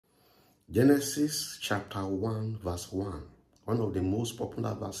Genesis chapter 1 verse 1, one of the most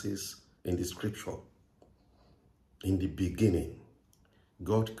popular verses in the scripture. In the beginning,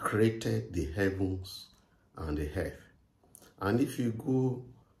 God created the heavens and the earth. And if you go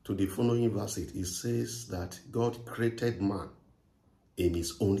to the following verses, it says that God created man in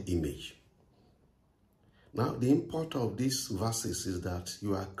his own image. Now, the import of these verses is that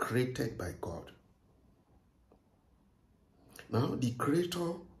you are created by God. Now, the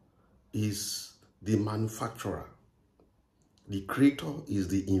creator is the manufacturer. The creator is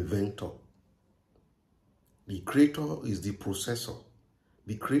the inventor. The creator is the processor.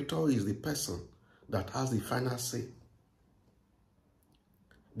 The creator is the person that has the final say.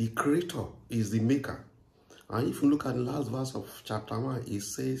 The creator is the maker. And if you look at the last verse of chapter 1, it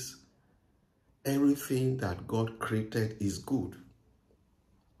says, everything that God created is good.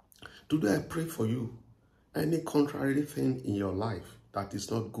 Today I pray for you, any contrary thing in your life that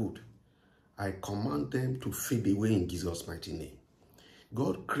is not good, I command them to fade away in Jesus' mighty name.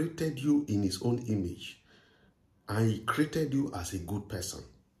 God created you in his own image, and he created you as a good person.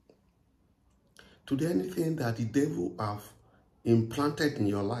 Today, anything that the devil have implanted in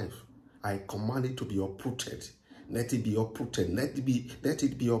your life, I command it to be uprooted. Let it be uprooted. Let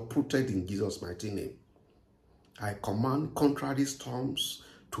it be uprooted in Jesus' mighty name. I command contrary storms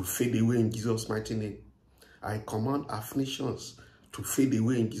to fade away in Jesus' mighty name. I command afflictions to fade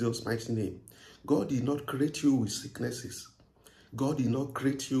away in Jesus' mighty name. God did not create you with sicknesses. God did not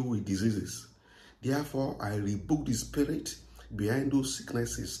create you with diseases. Therefore, I rebuke the spirit behind those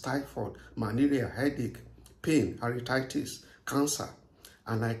sicknesses, typhoid, malaria, headache, pain, arthritis, cancer,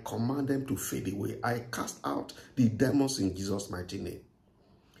 and I command them to fade away. I cast out the demons in Jesus' mighty name.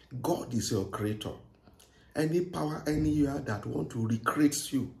 God is your creator. Any power anywhere that want to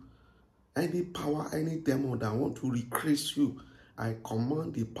recreate you, any power, any demon that want to recreate you, I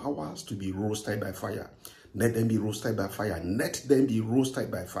command the powers to be roasted by fire. Let them be roasted by fire. Let them be roasted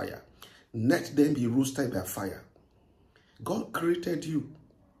by fire. Let them be roasted by fire. God created you.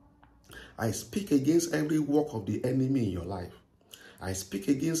 I speak against every work of the enemy in your life. I speak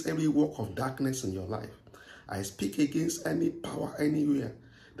against every work of darkness in your life. I speak against any power anywhere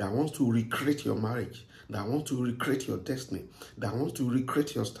that wants to recreate your marriage, that wants to recreate your destiny, that wants to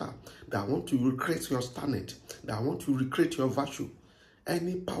recreate your star, that wants to recreate your talent, that wants to recreate your virtue.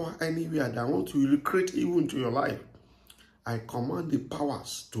 Any power anywhere that wants to recreate evil into your life, I command the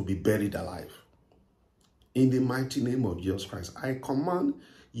powers to be buried alive. In the mighty name of Jesus Christ, I command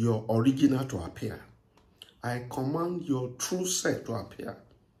your original to appear. I command your true self to appear.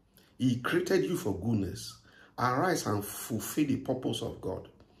 He created you for goodness. Arise and fulfill the purpose of God.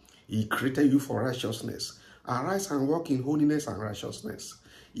 He created you for righteousness. Arise and walk in holiness and righteousness.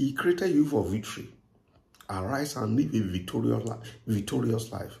 He created you for victory. Arise and live a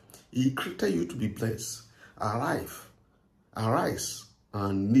victorious life. He created you to be blessed. Arise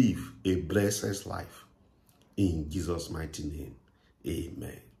and live a blessed life. In Jesus' mighty name,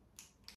 amen.